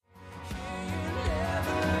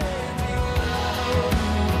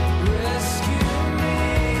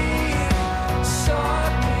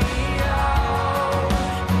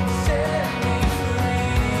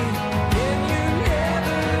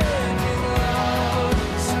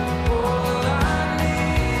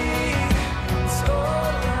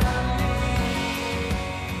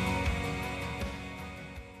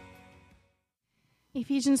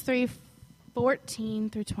Ephesians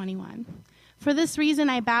 3:14 through 21. For this reason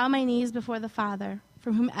I bow my knees before the Father,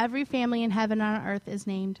 from whom every family in heaven and on earth is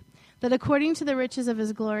named, that according to the riches of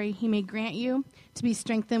his glory he may grant you to be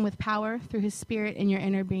strengthened with power through his Spirit in your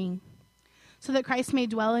inner being, so that Christ may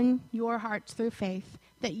dwell in your hearts through faith,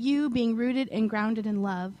 that you, being rooted and grounded in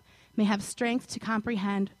love, may have strength to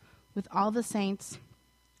comprehend with all the saints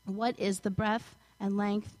what is the breadth and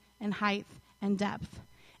length and height and depth,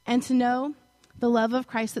 and to know the love of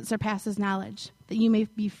Christ that surpasses knowledge, that you may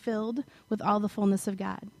be filled with all the fullness of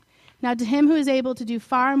God. Now to him who is able to do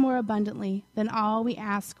far more abundantly than all we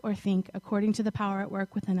ask or think, according to the power at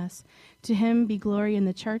work within us, to him be glory in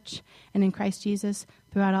the church and in Christ Jesus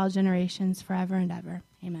throughout all generations, forever and ever.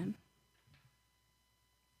 Amen.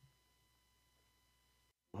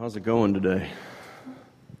 How's it going today?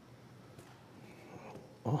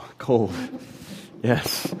 Oh, cold.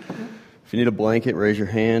 Yes. If you need a blanket, raise your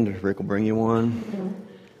hand. Rick will bring you one.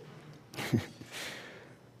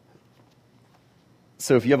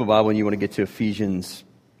 So if you have a Bible and you want to get to Ephesians,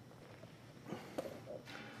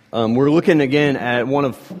 we're looking again at one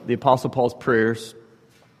of the Apostle Paul's prayers.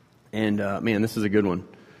 And man, this is a good one.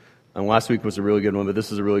 Last week was a really good one, but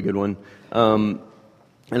this is a really good one. And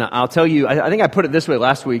I'll tell you, I think I put it this way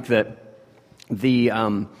last week, that the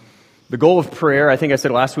goal of prayer, I think I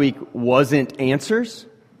said last week, wasn't answers.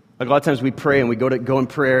 Like a lot of times we pray and we go in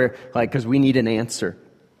prayer like because we need an answer.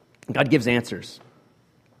 God gives answers.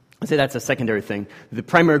 I say that's a secondary thing. The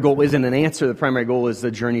primary goal isn't an answer. The primary goal is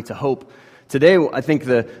the journey to hope. Today, I think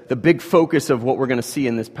the big focus of what we're going to see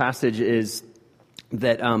in this passage is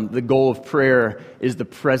that the goal of prayer is the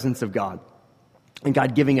presence of God. And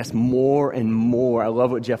God giving us more and more. I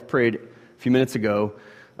love what Jeff prayed a few minutes ago.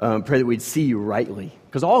 Pray that we'd see you rightly.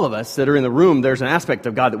 Because all of us that are in the room, there's an aspect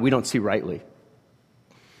of God that we don't see rightly.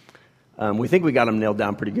 We think we got him nailed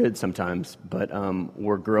down pretty good sometimes, but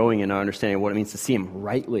we're growing in our understanding of what it means to see him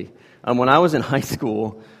rightly. When I was in high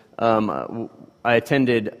school, I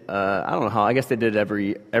attended, I don't know how, I guess they did it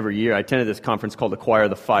every year. I attended this conference called Acquire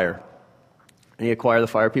the Fire. Any Acquire the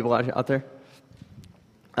Fire people out there?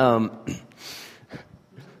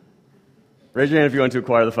 Raise your hand if you went to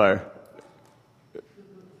Acquire the Fire.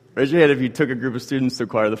 Raise your hand if you took a group of students to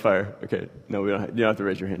Acquire the Fire. Okay, no, you don't have to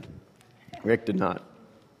raise your hand. Rick did not.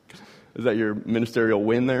 Is that your ministerial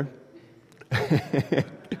win there?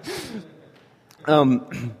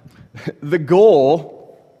 The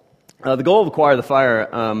goal of Acquire the Fire,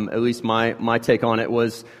 at least my take on it,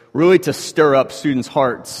 was really to stir up students'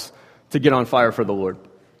 hearts to get on fire for the Lord.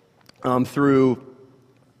 Through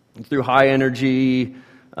high energy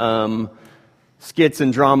skits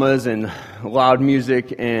and dramas and loud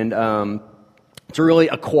music, and to really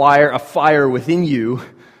acquire a fire within you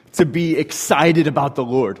to be excited about the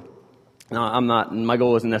Lord. Now, my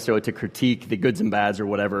goal isn't necessarily to critique the goods and bads or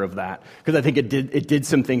whatever of that, because I think it did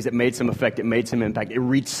some things, it made some effect, it made some impact, it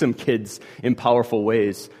reached some kids in powerful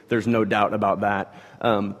ways. There's no doubt about that.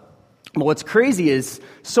 But what's crazy is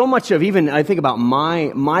so much of, even I think about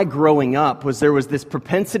my growing up, there was this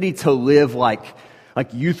propensity to live like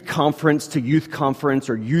youth conference to youth conference,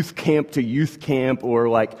 or youth camp to youth camp, or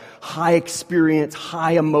like high experience,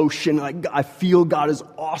 high emotion. Like, I feel God is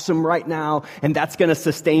awesome right now, and that's going to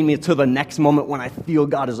sustain me until the next moment when I feel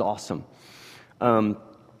God is awesome. And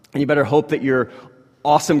you better hope that your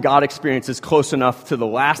awesome God experience is close enough to the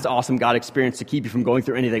last awesome God experience to keep you from going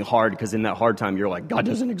through anything hard, because in that hard time, you're like, God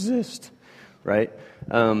doesn't exist, right?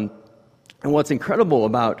 And what's incredible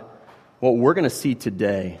about what we're going to see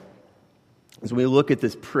today as we look at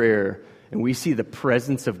this prayer and we see the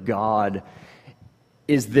presence of God,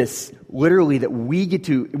 is this literally that we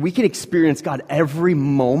can experience God every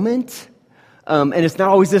moment. And it's not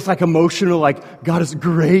always this like emotional, like God is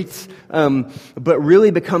great, but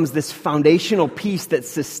really becomes this foundational piece that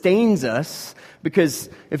sustains us.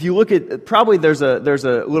 Because if you look at, probably there's a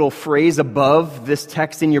little phrase above this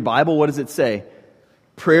text in your Bible. What does it say?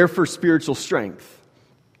 Prayer for spiritual strength.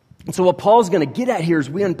 And so what Paul's going to get at here as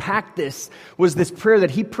we unpack this was this prayer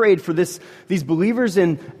that he prayed for these believers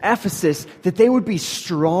in Ephesus, that they would be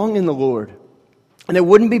strong in the Lord. And it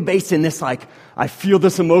wouldn't be based in this like, I feel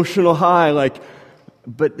this emotional high,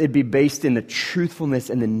 but it'd be based in the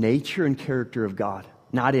truthfulness and the nature and character of God,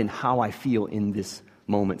 not in how I feel in this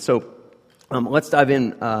moment. So let's dive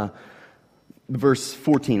in verse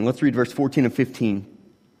 14. Let's read verse 14 and 15.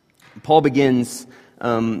 Paul begins,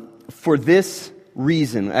 for this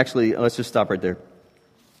reason, actually, let's just stop right there.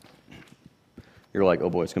 You're like, oh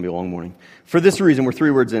boy, it's going to be a long morning. For this reason, we're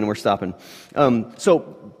 3 words in and we're stopping.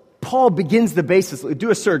 So Paul begins the basis.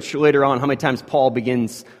 Do a search later on how many times Paul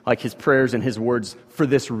begins like his prayers and his words, for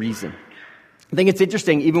this reason. I think it's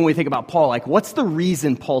interesting, even when we think about Paul, like, what's the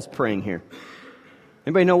reason Paul's praying here?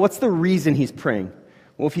 Anybody know what's the reason he's praying?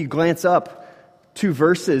 Well, if you glance up 2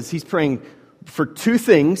 verses, he's praying for 2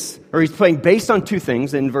 things, or he's praying based on 2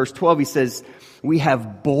 things. In verse 12, he says, we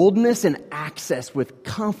have boldness and access with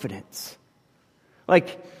confidence.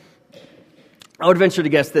 Like, I would venture to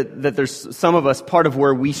guess that there's some of us, part of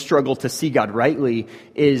where we struggle to see God rightly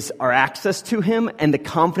is our access to Him and the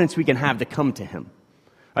confidence we can have to come to Him.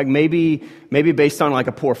 Like maybe based on like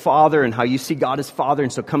a poor father and how you see God as Father,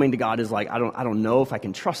 and so coming to God is like, I don't know if I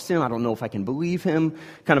can trust Him, I don't know if I can believe Him,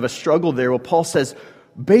 kind of a struggle there. Well, Paul says,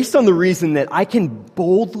 based on the reason that I can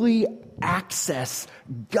boldly access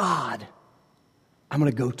God, I'm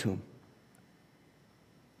going to go to Him.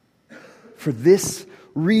 For this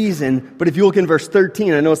reason, but if you look in verse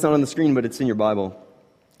 13, I know it's not on the screen, but it's in your Bible,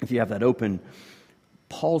 if you have that open,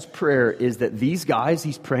 Paul's prayer is that these guys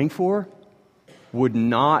he's praying for would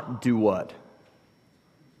not do what?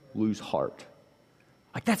 Lose heart.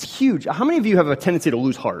 Like, that's huge. How many of you have a tendency to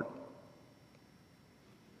lose heart?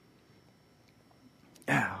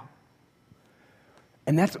 Yeah.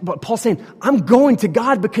 And that's what Paul's saying. I'm going to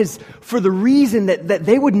God because for the reason that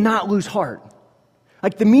they would not lose heart.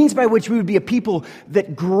 Like, the means by which we would be a people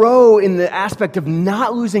that grow in the aspect of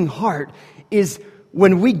not losing heart is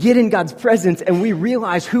when we get in God's presence and we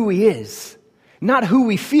realize who He is. Not who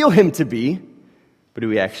we feel Him to be, but who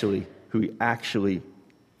He actually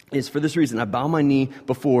is. For this reason, I bow my knee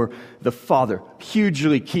before the Father.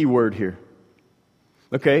 Hugely key word here.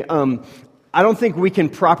 Okay? I don't think we can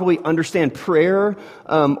properly understand prayer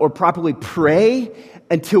or properly pray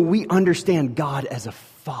until we understand God as a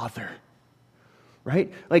Father.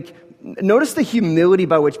 Right? Like, notice the humility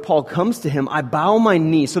by which Paul comes to Him. I bow my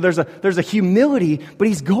knee. So there's a humility, but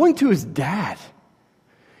he's going to his dad.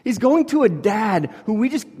 He's going to a dad who we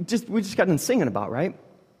just got done singing about, right?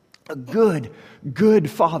 A good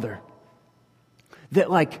father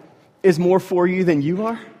that like is more for you than you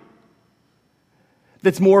are.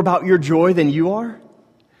 That's more about your joy than you are.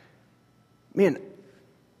 Man,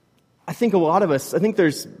 I think a lot of us,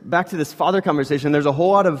 there's, back to this father conversation, there's a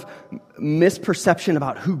whole lot of misperception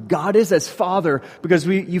about who God is as Father because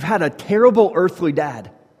you've had a terrible earthly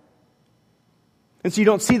dad. And so you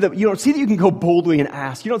don't see that you can go boldly and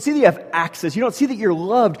ask. You don't see that you have access. You don't see that you're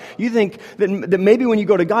loved. You think that maybe when you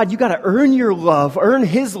go to God, you got to earn your love, earn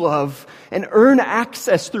His love, and earn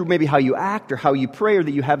access through maybe how you act or how you pray, or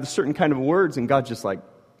that you have certain kind of words. And God's just like,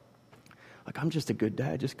 I'm just a good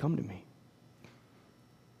dad. Just come to me.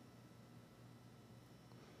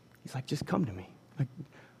 He's like, just come to me. Like,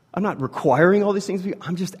 I'm not requiring all these things of you.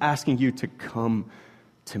 I'm just asking you to come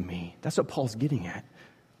to me. That's what Paul's getting at.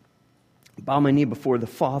 Bow my knee before the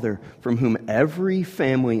Father, from whom every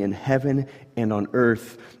family in heaven and on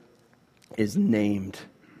earth is named.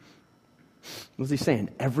 What's he saying?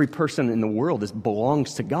 Every person in the world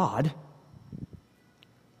belongs to God,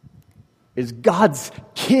 is God's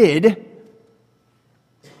kid,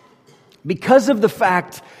 because of the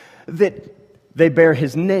fact that they bear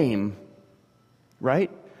His name, right?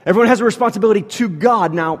 Everyone has a responsibility to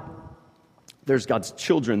God. Now, there's God's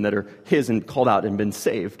children that are His and called out and been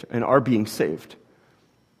saved and are being saved.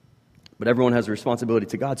 But everyone has a responsibility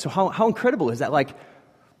to God. So how incredible is that? Like,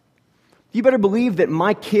 you better believe that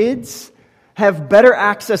my kids have better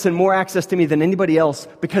access and more access to me than anybody else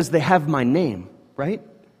because they have my name, right?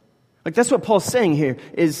 Like, that's what Paul's saying here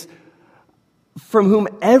is, from whom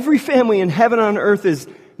every family in heaven and on earth is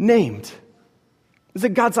named. Is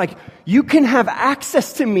that God's like, you can have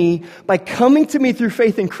access to me by coming to me through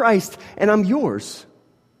faith in Christ, and I'm yours.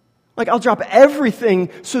 Like, I'll drop everything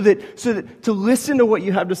so that to listen to what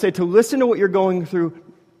you have to say, to listen to what you're going through.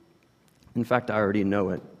 In fact, I already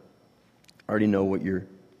know it. I already know what you're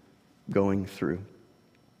going through.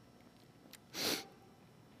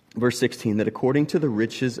 Verse 16, that according to the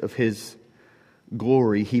riches of His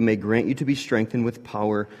glory, He may grant you to be strengthened with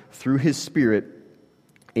power through His Spirit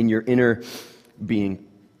in your inner being.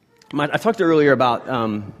 I talked earlier about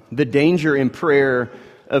the danger in prayer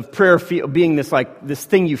being this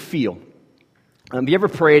thing you feel. Have you ever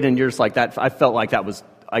prayed and you're just like that? I felt like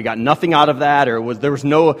I got nothing out of that, or there was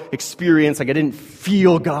no experience, like I didn't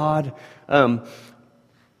feel God.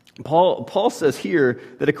 Paul says here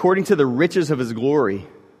that according to the riches of His glory,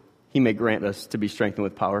 He may grant us to be strengthened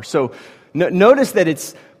with power. So notice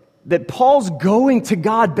that Paul's going to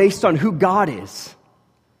God based on who God is.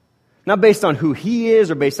 Not based on who He is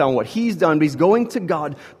or based on what He's done, but he's going to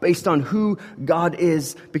God based on who God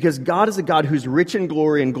is, because God is a God who's rich in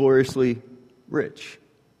glory and gloriously rich.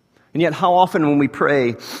 And yet, how often when we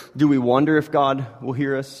pray, do we wonder if God will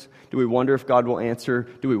hear us? Do we wonder if God will answer?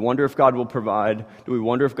 Do we wonder if God will provide? Do we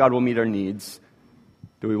wonder if God will meet our needs?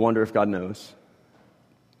 Do we wonder if God knows?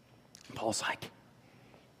 Paul's like,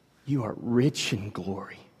 you are rich in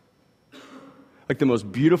glory. Like the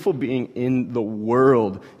most beautiful being in the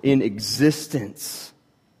world, in existence.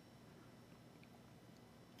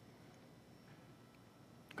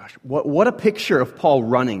 Gosh, what a picture of Paul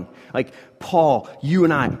running. Like Paul, you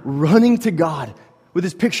and I, running to God with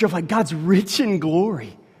this picture of like God's rich in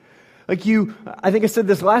glory. Like I think I said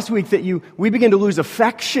this last week that we begin to lose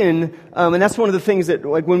affection, and that's one of the things that,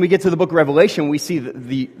 like, when we get to the book of Revelation, we see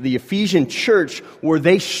the Ephesian church where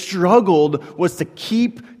they struggled was to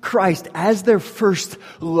keep Christ as their first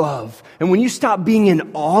love. And when you stop being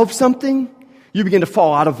in awe of something, you begin to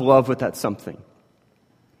fall out of love with that something.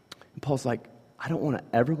 And Paul's like, I don't want to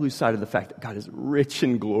ever lose sight of the fact that God is rich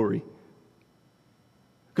in glory,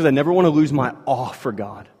 because I never want to lose my awe for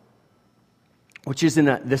God. Which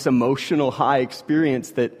isn't this emotional high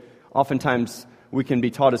experience that oftentimes we can be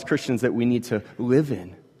taught as Christians that we need to live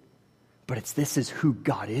in. But this is who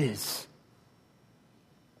God is.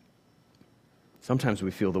 Sometimes we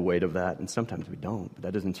feel the weight of that, and sometimes we don't. But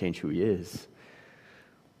that doesn't change who He is.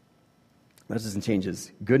 That doesn't change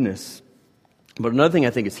His goodness. But another thing I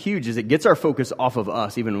think is huge is it gets our focus off of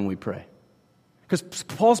us even when we pray. Because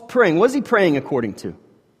Paul's praying. What is he praying according to?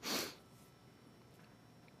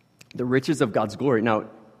 The riches of God's glory. Now,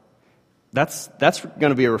 that's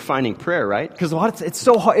going to be a refining prayer, right? Because it's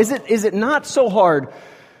so hard. Is it not so hard?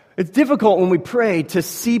 It's difficult when we pray to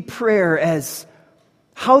see prayer as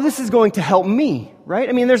how this is going to help me, right?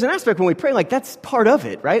 I mean, there's an aspect when we pray, like that's part of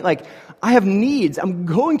it, right? Like I have needs. I'm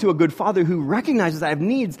going to a good Father who recognizes I have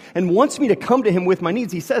needs and wants me to come to Him with my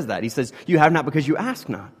needs. He says that. He says, you have not because you ask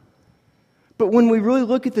not. But when we really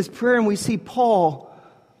look at this prayer and we see Paul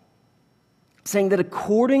saying that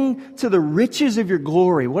according to the riches of your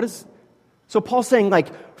glory, so Paul's saying,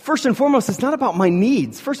 like, first and foremost, it's not about my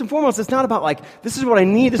needs. First and foremost, it's not about, like, this is what I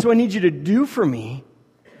need, this is what I need you to do for me.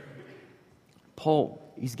 Paul,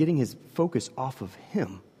 he's getting his focus off of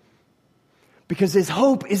him. Because his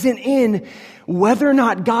hope isn't in whether or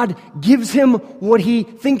not God gives him what he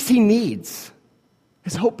thinks he needs.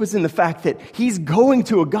 His hope is in the fact that he's going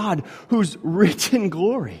to a God who's rich in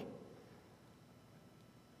glory.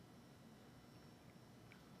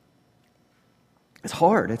 It's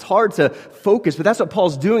hard. It's hard to focus, but that's what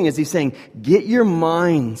Paul's doing is he's saying, get your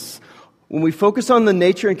minds. When we focus on the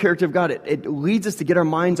nature and character of God, it leads us to get our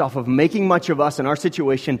minds off of making much of us and our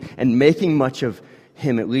situation and making much of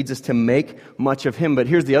Him. It leads us to make much of Him. But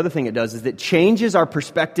here's the other thing it does, is it changes our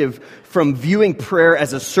perspective from viewing prayer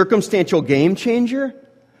as a circumstantial game changer.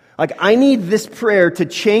 Like, I need this prayer to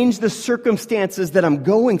change the circumstances that I'm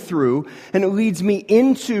going through, and it leads me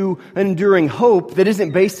into an enduring hope that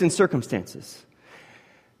isn't based in circumstances.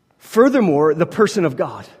 Furthermore, the person of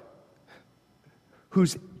God,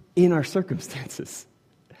 who's in our circumstances.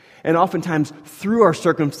 And oftentimes, through our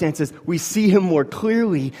circumstances, we see Him more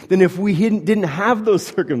clearly than if we didn't have those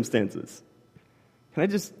circumstances. Can I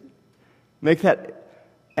just make that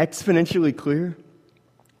exponentially clear?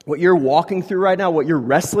 What you're walking through right now, what you're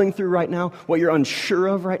wrestling through right now, what you're unsure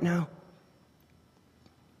of right now,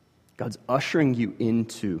 God's ushering you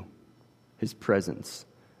into His presence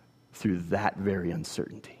through that very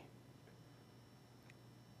uncertainty.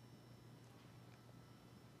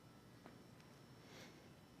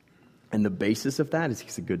 And the basis of that is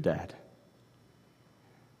He's a good dad.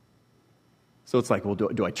 So it's like, well,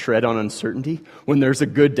 do I tread on uncertainty when there's a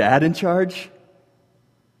good dad in charge?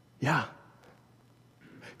 Yeah.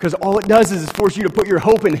 Because all it does is force you to put your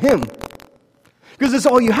hope in Him. Because it's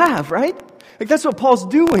all you have, right? Like that's what Paul's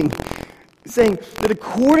doing. Saying that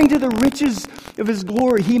according to the riches of His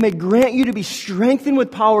glory, He may grant you to be strengthened with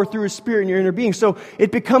power through His Spirit in your inner being. So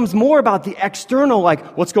it becomes more about the external,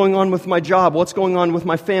 like what's going on with my job, what's going on with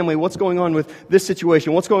my family, what's going on with this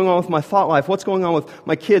situation, what's going on with my thought life, what's going on with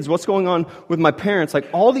my kids, what's going on with my parents, like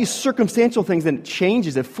all these circumstantial things, and it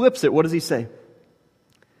changes, it flips it. What does He say?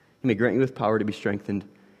 He may grant you with power to be strengthened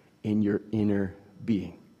in your inner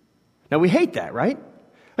being. Now we hate that, right?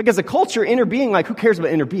 Like as a culture, inner being, like who cares about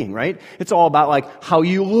inner being, right? It's all about like how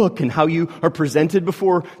you look and how you are presented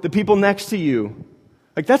before the people next to you.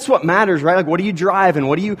 Like that's what matters, right? Like what do you drive and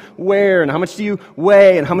what do you wear and how much do you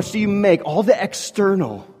weigh and how much do you make? All the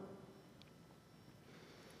external.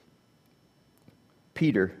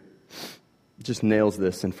 Peter just nails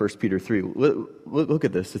this in 1 Peter 3. Look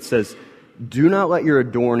at this. It says, do not let your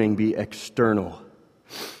adorning be external.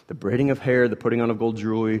 The braiding of hair, the putting on of gold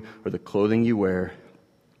jewelry, or the clothing you wear.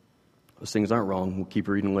 Those things aren't wrong. We'll keep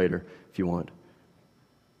reading later if you want.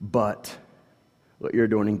 But let your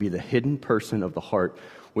adorning be the hidden person of the heart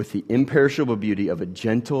with the imperishable beauty of a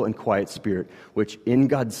gentle and quiet spirit, which in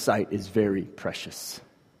God's sight is very precious.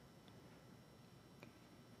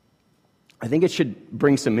 I think it should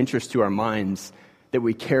bring some interest to our minds that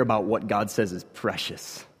we care about what God says is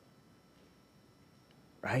precious.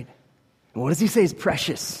 Right? And what does he say is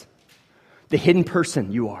precious? The hidden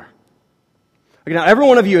person you are. Okay, now, every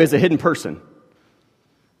one of you is a hidden person.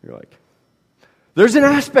 You're like, there's an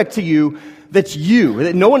aspect to you that's you.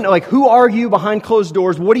 That no one, like, who are you behind closed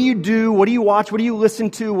doors? What do you do? What do you watch? What do you listen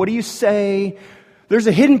to? What do you say? There's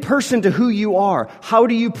a hidden person to who you are. How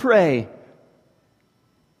do you pray?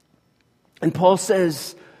 And Paul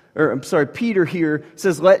says, Peter here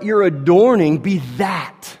says, let your adorning be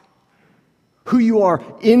that. Who you are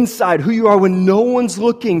inside, who you are when no one's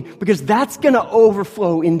looking, because that's going to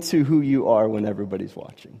overflow into who you are when everybody's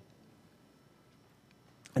watching.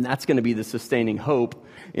 And that's going to be the sustaining hope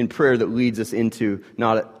in prayer that leads us into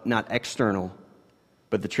not external,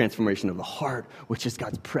 but the transformation of the heart, which is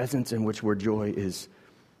God's presence in which where joy is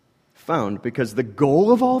found. Because the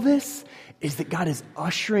goal of all this is that God is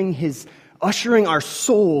ushering our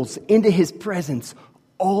souls into his presence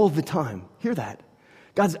all the time. Hear that?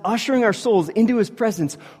 God's ushering our souls into his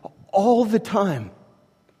presence all the time.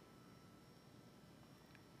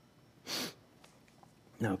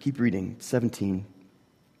 Now, keep reading, 17.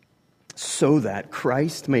 So that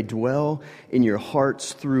Christ may dwell in your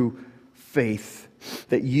hearts through faith,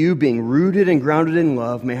 that you, being rooted and grounded in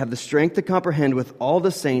love, may have the strength to comprehend with all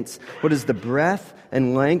the saints what is the breadth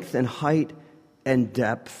and length and height and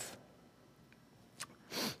depth.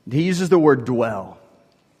 He uses the word dwell.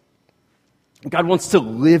 God wants to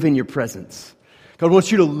live in your presence. God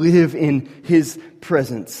wants you to live in his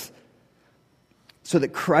presence so that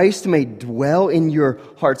Christ may dwell in your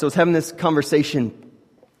hearts. I was having this conversation.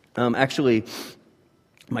 Actually,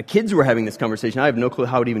 my kids were having this conversation. I have no clue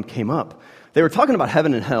how it even came up. They were talking about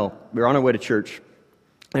heaven and hell. We were on our way to church. And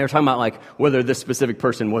they were talking about like whether this specific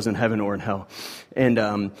person was in heaven or in hell.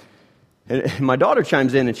 And my daughter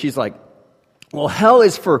chimes in and she's like, well, hell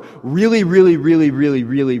is for really, really, really, really,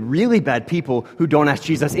 really, really bad people who don't ask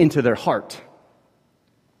Jesus into their heart.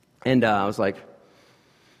 And I was like,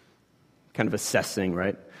 kind of assessing,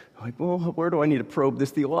 right? Like, well, where do I need to probe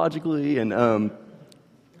this theologically? And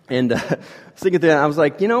thinking that, I was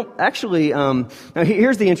like, actually, now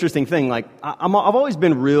here's the interesting thing. Like, I've always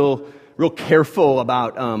been real careful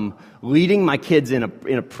about leading my kids in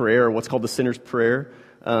a prayer, what's called the sinner's prayer.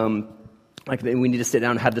 Like we need to sit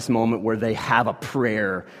down and have this moment where they have a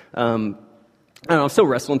prayer. I don't know, I'm still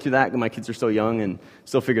wrestling through that. My kids are so young and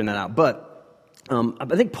still figuring that out. But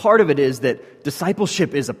I think part of it is that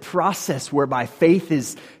discipleship is a process whereby faith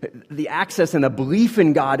is the access and the belief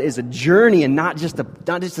in God is a journey and not just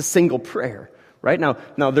a single prayer. Right?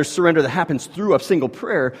 Now there's surrender that happens through a single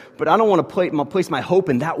prayer, but I don't want to place my hope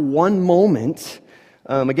in that one moment.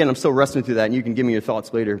 Again, I'm still wrestling through that, and you can give me your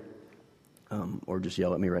thoughts later. Or just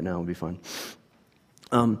yell at me right now, it'll be fun.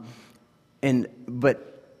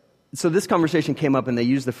 So this conversation came up and they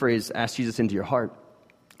used the phrase, ask Jesus into your heart.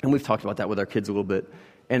 And we've talked about that with our kids a little bit.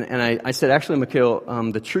 And I said, actually,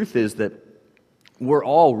 Mikhail, the truth is that we're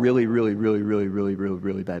all really, really, really, really, really, really,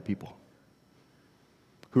 really bad people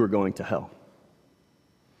who are going to hell.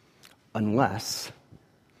 Unless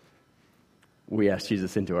we ask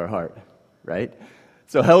Jesus into our heart, right?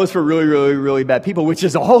 So hell is for really, really, really bad people, which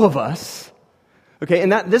is all of us. Okay,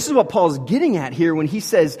 and this is what Paul's getting at here when he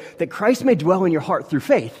says that Christ may dwell in your heart through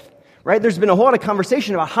faith, right? There's been a whole lot of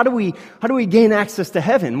conversation about how do we gain access to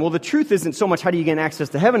heaven? Well, the truth isn't so much how do you gain access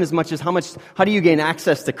to heaven as much as how do you gain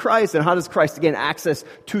access to Christ, and how does Christ gain access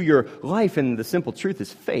to your life? And the simple truth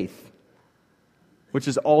is faith, which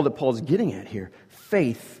is all that Paul's getting at here.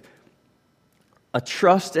 Faith, a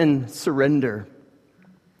trust and surrender.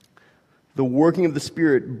 The working of the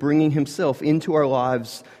Spirit bringing himself into our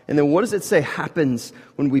lives. And then what does it say happens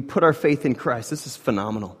when we put our faith in Christ? This is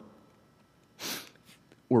phenomenal.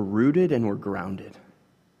 We're rooted and we're grounded.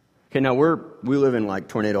 Okay, now we live in like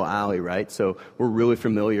Tornado Alley, right? So we're really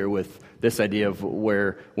familiar with this idea of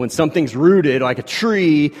when something's rooted, like a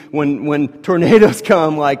tree, when tornadoes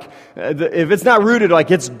come, like if it's not rooted, like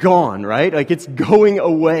it's gone, right? Like it's going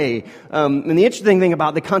away. And the interesting thing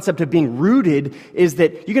about the concept of being rooted is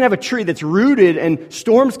that you can have a tree that's rooted and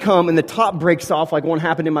storms come and the top breaks off, like one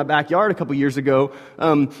happened in my backyard a couple years ago,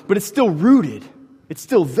 but it's still rooted. It's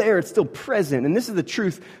still there. It's still present. And this is the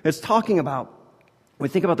truth that's talking about when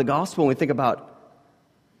we think about the gospel, when we think about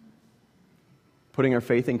putting our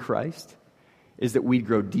faith in Christ, is that we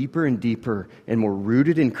grow deeper and deeper and more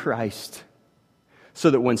rooted in Christ so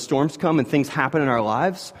that when storms come and things happen in our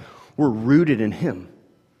lives, we're rooted in him.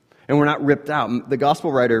 And we're not ripped out. The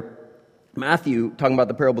gospel writer, Matthew, talking about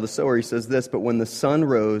the parable of the sower, he says this, "But when the sun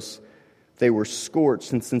rose, they were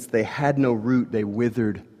scorched, and since they had no root, they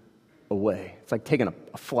withered away." It's like taking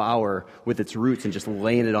a flower with its roots and just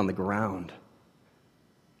laying it on the ground.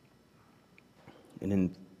 And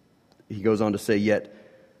then he goes on to say, "Yet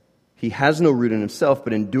he has no root in himself,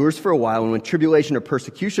 but endures for a while, and when tribulation or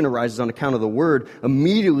persecution arises on account of the word,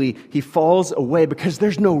 immediately he falls away," because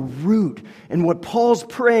there's no root. And what Paul's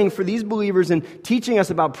praying for these believers and teaching us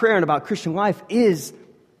about prayer and about Christian life is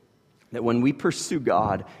that when we pursue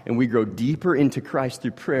God and we grow deeper into Christ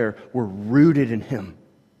through prayer, we're rooted in him.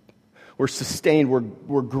 We're sustained,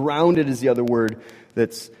 we're grounded is the other word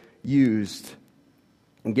that's used,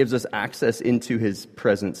 and gives us access into his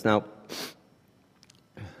presence. Now,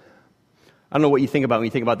 I don't know what you think about when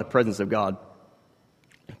you think about the presence of God.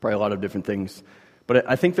 Probably a lot of different things. But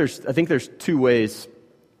I think there's two ways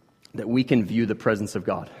that we can view the presence of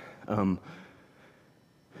God.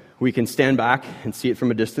 We can stand back and see it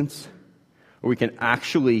from a distance, or we can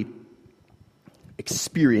actually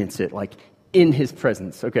experience it, like in his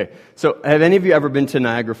presence. Okay, so have any of you ever been to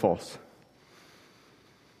Niagara Falls?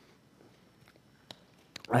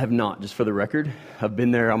 I have not, just for the record. I've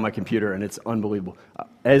been there on my computer, and it's unbelievable.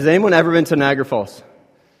 Has anyone ever been to Niagara Falls?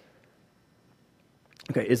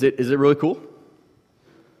 Okay, is it really cool?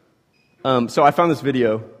 So I found this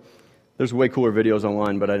video. There's way cooler videos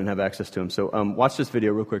online, but I didn't have access to them. So watch this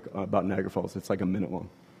video real quick about Niagara Falls. It's like a minute long.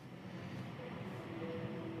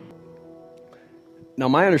 Now,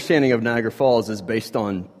 my understanding of Niagara Falls is based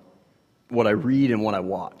on what I read and what I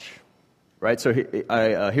watch. Right, so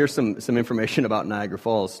here's some information about Niagara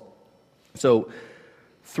Falls. So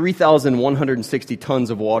 3,160 tons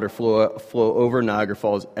of water flow over Niagara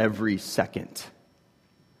Falls every second.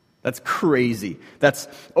 That's crazy. That's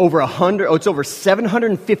over it's over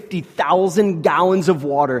 750,000 gallons of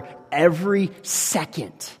water every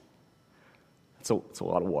second. It's a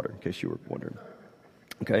lot of water, in case you were wondering.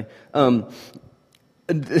 Okay.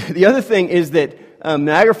 The other thing is that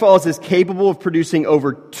Niagara Falls is capable of producing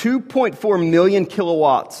over 2.4 million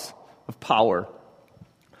kilowatts of power,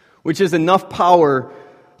 which is enough power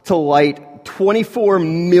to light 24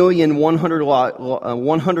 million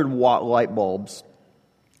 100-watt light bulbs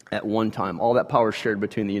at one time. All that power is shared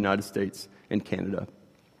between the United States and Canada.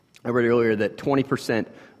 I read earlier that 20%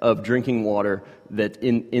 of drinking water that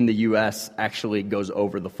in the U.S. actually goes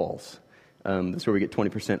over the falls. That's where we get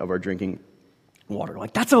 20% of our drinking water.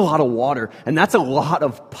 Like, that's a lot of water, and that's a lot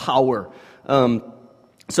of power.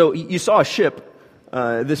 So you saw a ship,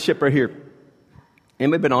 this ship right here.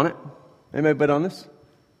 Anybody been on it? Anybody been on this?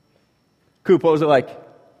 Coop, what was it like?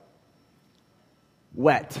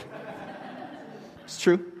 Wet. It's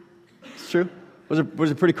true. It's true. Was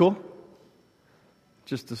it pretty cool?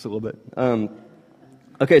 Just a little bit.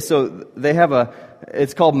 Okay, so they have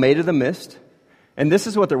it's called Made of the Mist, and this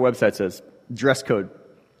is what their website says. Dress code.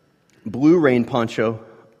 Blue rain poncho,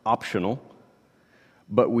 optional,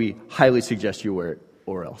 but we highly suggest you wear it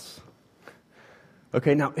or else.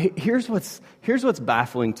 Okay, now here's what's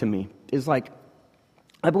baffling to me is, like,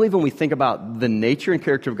 I believe when we think about the nature and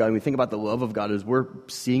character of God, when we think about the love of God as we're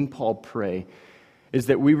seeing Paul pray, is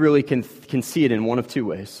that we really can see it in one of two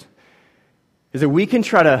ways. Is that we can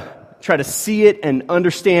try to see it and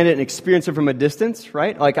understand it and experience it from a distance,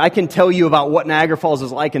 right? Like, I can tell you about what Niagara Falls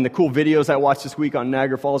is like and the cool videos I watched this week on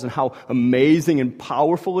Niagara Falls and how amazing and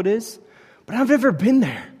powerful it is, but I've never been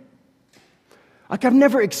there. Like, I've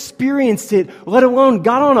never experienced it, let alone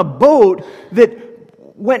got on a boat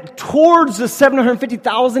that went towards the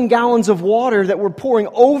 750,000 gallons of water that were pouring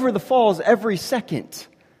over the falls every second.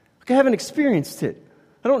 Like, I haven't experienced it.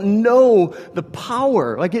 I don't know the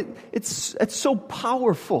power. Like, it's so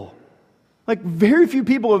powerful. Like, very few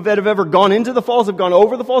people that have ever gone into the falls, have gone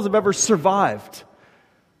over the falls, have ever survived.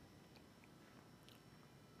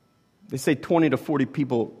 They say 20 to 40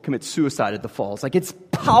 people commit suicide at the falls. Like, it's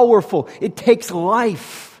powerful. It takes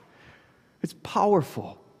life. It's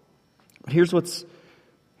powerful. Here's what's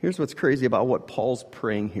crazy about what Paul's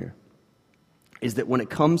praying here, is that when it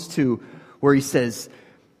comes to where he says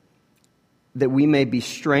that we may be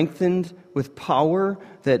strengthened with power,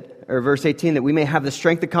 or verse 18, that we may have the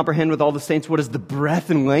strength to comprehend with all the saints what is the breadth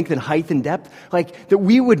and length and height and depth, like, that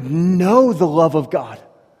we would know the love of God.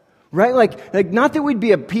 Right? Like not that we'd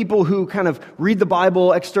be a people who kind of read the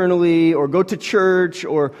Bible externally or go to church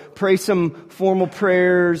or pray some formal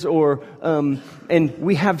prayers or and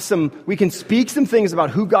we can speak some things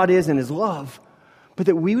about who God is and His love, but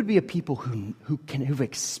that we would be a people who've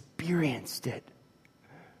experienced it.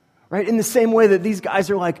 Right? In the same way that these guys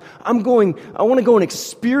are like, I want to go and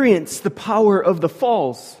experience the power of the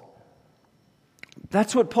falls.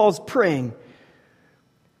 That's what Paul's praying.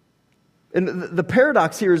 And the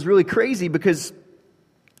paradox here is really crazy because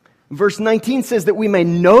verse 19 says that we may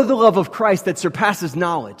know the love of Christ that surpasses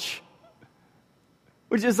knowledge.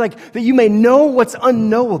 Which is like that you may know what's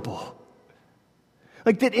unknowable.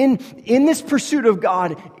 Like that in this pursuit of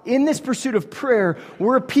God, in this pursuit of prayer,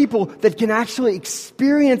 we're a people that can actually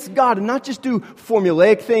experience God and not just do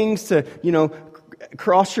formulaic things to,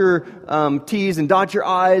 cross your T's and dot your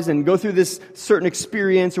I's and go through this certain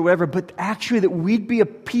experience or whatever, but actually that we'd be a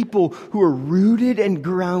people who are rooted and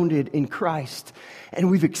grounded in Christ. And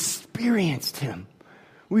we've experienced Him.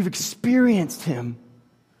 We've experienced Him.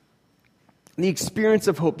 The experience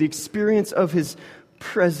of hope, the experience of His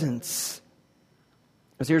presence.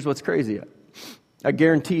 Because here's what's crazy. I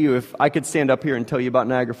guarantee you, if I could stand up here and tell you about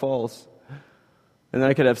Niagara Falls, and then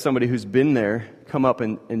I could have somebody who's been there come up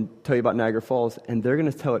and tell you about Niagara Falls, and they're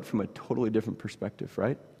going to tell it from a totally different perspective,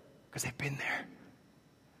 right? Because they've been there.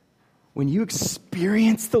 When you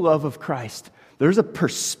experience the love of Christ, there's a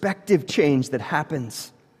perspective change that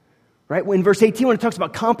happens, right? When in verse 18, when it talks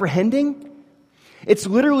about comprehending, it's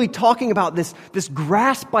literally talking about this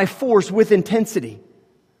grasp by force with intensity,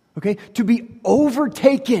 okay? To be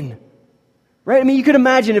overtaken, right? I mean, you could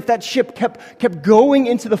imagine if that ship kept going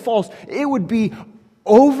into the falls, it would be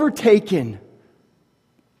overtaken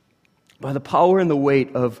by the power and the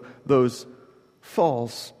weight of those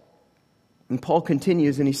falls. And Paul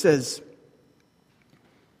continues and he says,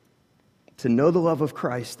 to know the love of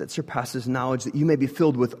Christ that surpasses knowledge, that you may be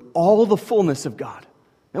filled with all the fullness of God.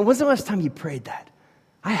 Now, when's the last time you prayed that?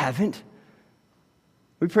 I haven't.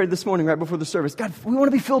 We prayed this morning right before the service. God, we want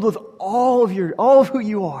to be filled with all of who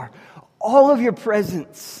you are, all of your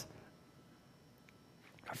presence.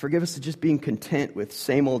 God, forgive us for just being content with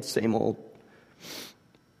same old, same old.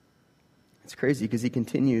 It's crazy because he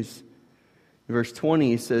continues. In verse 20,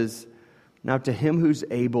 he says, now to him who's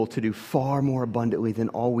able to do far more abundantly than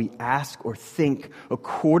all we ask or think,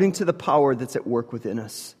 according to the power that's at work within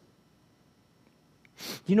us.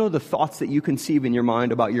 You know the thoughts that you conceive in your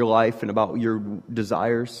mind about your life and about your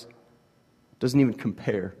desires doesn't even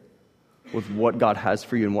compare with what God has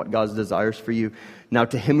for you and what God desires for you. Now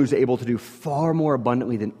to him who's able to do far more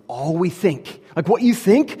abundantly than all we think. Like what you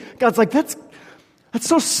think, God's like, that's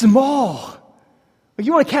so small. Like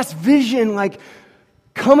you want to cast vision, like,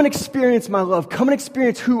 come and experience my love. Come and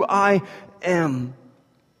experience who I am.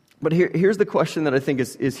 But here's the question that I think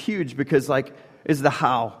is huge because is the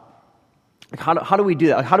how. Like how do we do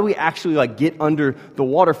that? How do we actually get under the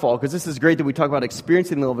waterfall? Because this is great that we talk about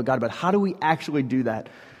experiencing the love of God, but how do we actually do that?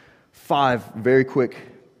 5 very quick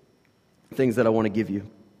things that I want to give you.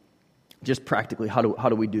 Just practically, how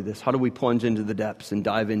do we do this? How do we plunge into the depths and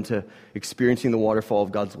dive into experiencing the waterfall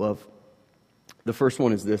of God's love? The first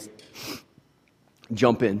one is this.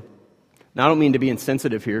 Jump in. Now, I don't mean to be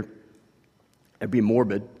insensitive here and be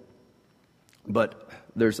morbid, but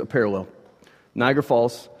there's a parallel. Niagara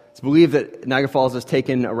Falls. It's believed that Niagara Falls has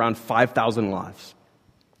taken around 5,000 lives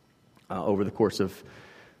over the course of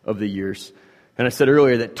the years. And I said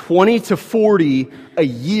earlier that 20 to 40 a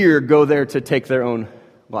year go there to take their own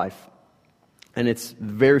life. And it's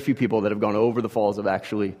very few people that have gone over the falls have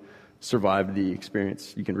actually survived the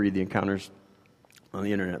experience. You can read the encounters on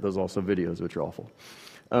the internet. There's also videos, which are awful.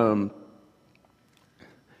 But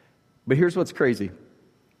here's what's crazy,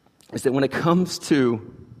 is that when it comes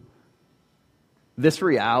to this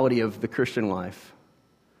reality of the Christian life,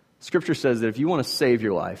 Scripture says that if you want to save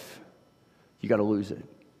your life, you got to lose it.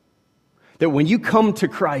 That when you come to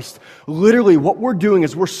Christ, literally what we're doing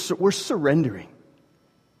is we're surrendering.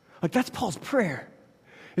 Like that's Paul's prayer,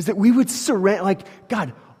 is that we would surrender, like,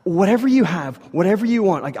 God, whatever you have, whatever you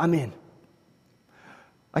want, like I'm in.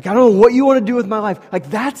 Like, I don't know what you want to do with my life. Like,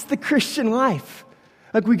 that's the Christian life.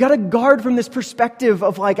 Like, we got to guard from this perspective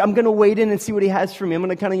of I'm going to wade in and see what he has for me. I'm going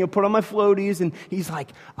to kind of, put on my floaties. And he's like,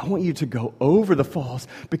 I want you to go over the falls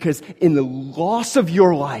because in the loss of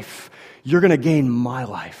your life, you're going to gain my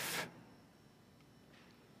life.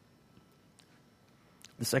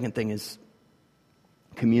 The second thing is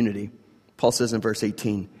community. Paul says in verse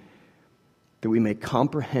 18 that we may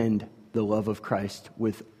comprehend the love of Christ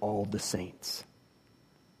with all the saints.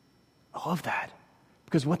 I love that.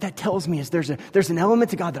 Because what that tells me is there's an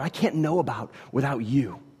element to God that I can't know about without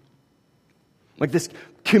you. Like this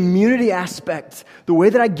community aspect, the way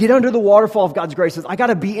that I get under the waterfall of God's grace is I got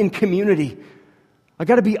to be in community. I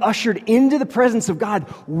got to be ushered into the presence of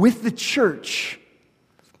God with the church.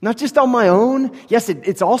 Not just on my own. Yes,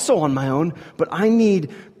 it's also on my own, but I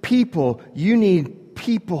need people. You need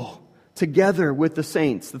people together with the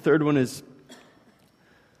saints. The third one is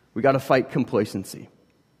we got to fight complacency.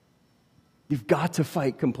 You've got to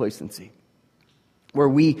fight complacency. where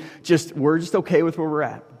we're just okay with where we're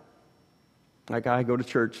at. Like, I go to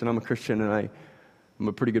church and I'm a Christian and I'm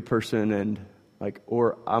a pretty good person, and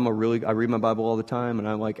or I read my Bible all the time, and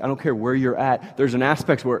I'm like, I don't care where you're at. There's an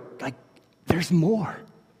aspect where, there's more.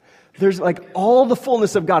 There's all the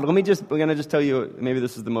fullness of God. I'm going to just tell you, maybe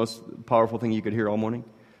this is the most powerful thing you could hear all morning.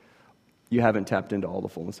 You haven't tapped into all the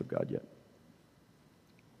fullness of God yet.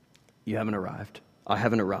 You haven't arrived. I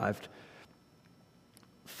haven't arrived.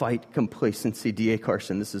 Fight complacency. D.A.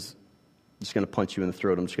 Carson, this is just going to punch you in the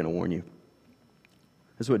throat. I'm just going to warn you.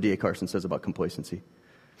 This is what D.A. Carson says about complacency.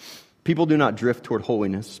 People do not drift toward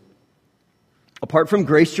holiness. Apart from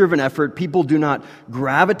grace-driven effort, people do not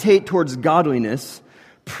gravitate towards godliness,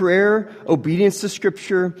 prayer, obedience to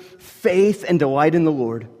Scripture, faith, and delight in the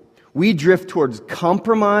Lord. We drift towards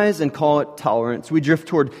compromise and call it tolerance. We drift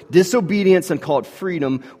toward disobedience and call it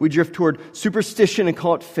freedom. We drift toward superstition and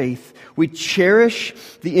call it faith. We cherish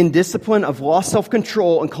the indiscipline of lost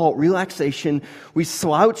self-control and call it relaxation. We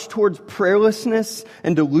slouch towards prayerlessness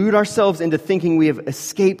and delude ourselves into thinking we have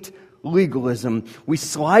escaped legalism. We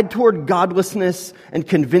slide toward godlessness and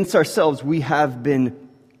convince ourselves we have been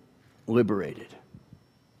liberated.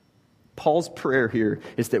 Paul's prayer here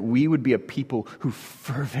is that we would be a people who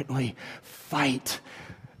fervently fight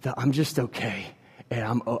the I'm just okay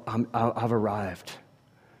and I've arrived.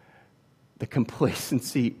 The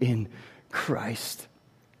complacency in Christ.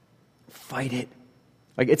 Fight it.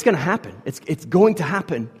 It's going to happen. It's going to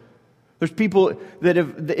happen. There's people that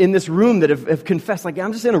have in this room that have confessed,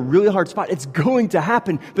 I'm just in a really hard spot. It's going to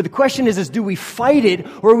happen. But the question is do we fight it,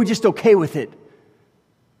 or are we just okay with it?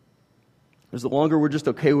 Because the longer we're just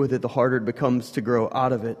okay with it, the harder it becomes to grow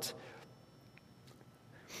out of it.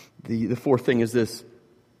 The fourth thing is this.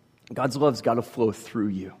 God's love's got to flow through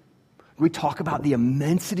you. We talk about the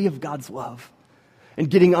immensity of God's love and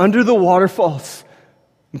getting under the waterfalls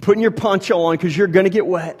and putting your poncho on because you're going to get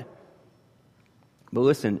wet. But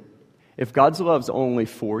listen, if God's love's only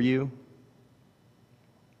for you,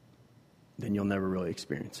 then you'll never really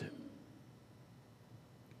experience it.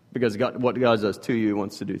 Because what God does to you, He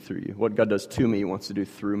wants to do through you. What God does to me, He wants to do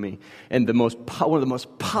through me. And one of the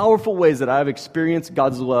most powerful ways that I've experienced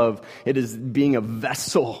God's love, it is being a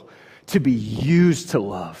vessel to be used to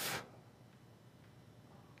love.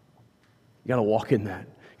 You got to walk in that.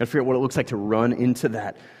 You got to figure out what it looks like to run into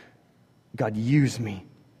that. God, use me.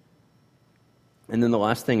 And then the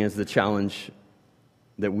last thing is the challenge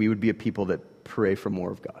that we would be a people that pray for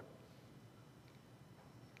more of God.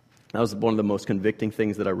 That was one of the most convicting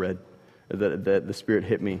things that I read, that the Spirit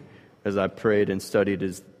hit me as I prayed and studied,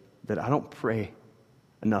 is that I don't pray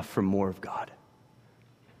enough for more of God.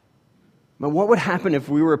 But what would happen if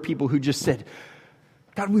we were a people who just said,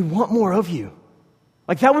 God, we want more of you?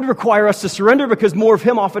 That would require us to surrender, because more of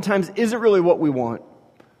Him oftentimes isn't really what we want.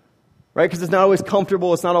 Right? Because it's not always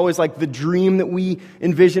comfortable. It's not always like the dream that we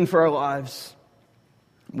envision for our lives.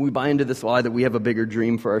 We buy into this lie that we have a bigger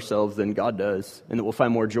dream for ourselves than God does, and that we'll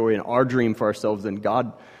find more joy in our dream for ourselves than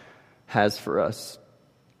God has for us.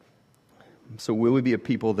 So will we be a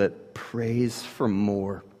people that prays for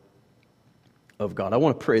more of God? I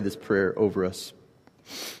want to pray this prayer over us,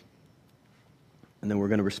 and then we're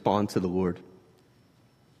going to respond to the Lord.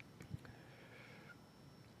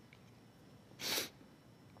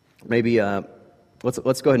 Maybe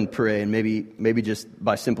let's go ahead and pray, and maybe just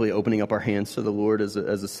by simply opening up our hands to the Lord as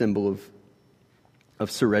a symbol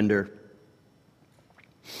of surrender.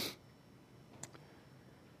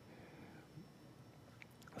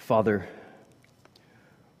 Father,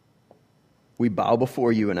 we bow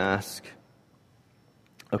before you and ask,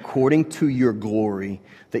 according to your glory,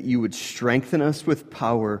 that you would strengthen us with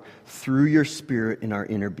power through your Spirit in our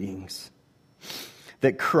inner beings.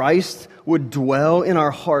 That Christ would dwell in our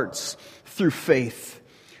hearts through faith,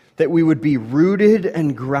 that we would be rooted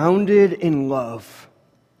and grounded in love,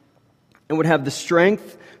 and would have the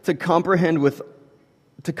strength to comprehend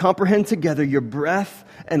together your breadth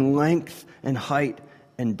and length and height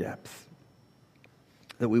and depth.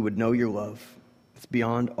 That we would know your love. It's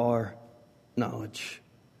beyond our knowledge.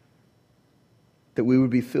 That we would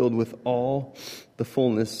be filled with all the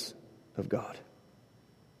fullness of God.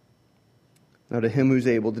 Now to Him who's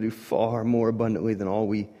able to do far more abundantly than all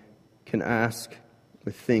we can ask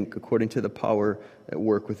or think, according to the power at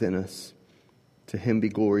work within us, to Him be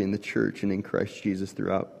glory in the church and in Christ Jesus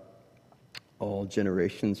throughout all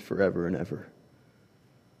generations, forever and ever.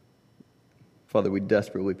 Father, we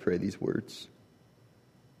desperately pray these words.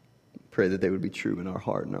 Pray that they would be true in our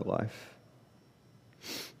heart and our life.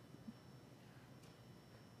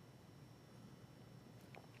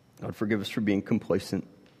 God, forgive us for being complacent.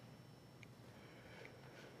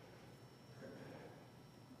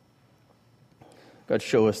 God,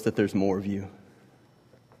 show us that there's more of you.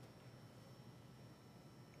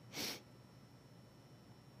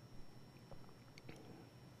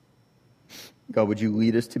 God, would you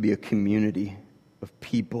lead us to be a community of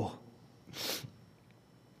people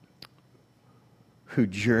who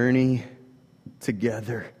journey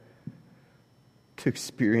together to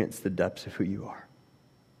experience the depths of who you are.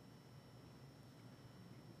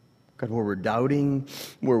 God, where we're doubting,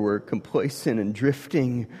 where we're complacent and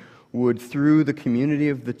drifting, would through the community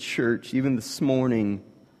of the church, even this morning,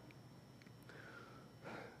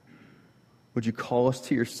 would you call us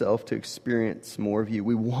to yourself to experience more of you?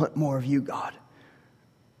 We want more of you, God.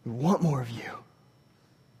 We want more of you.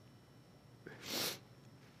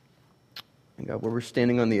 And God, where we're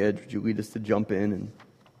standing on the edge, would you lead us to jump in? And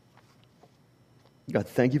God,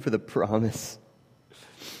 thank you for the promise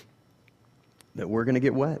that we're going to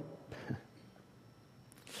get wet.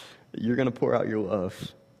 That you're going to pour out your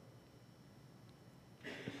love.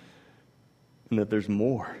 And that there's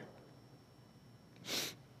more.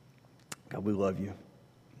 God, we love you.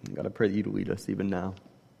 God, I pray that you'd lead us even now.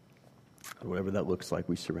 God, whatever that looks like,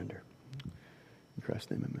 we surrender. In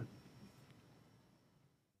Christ's name, amen.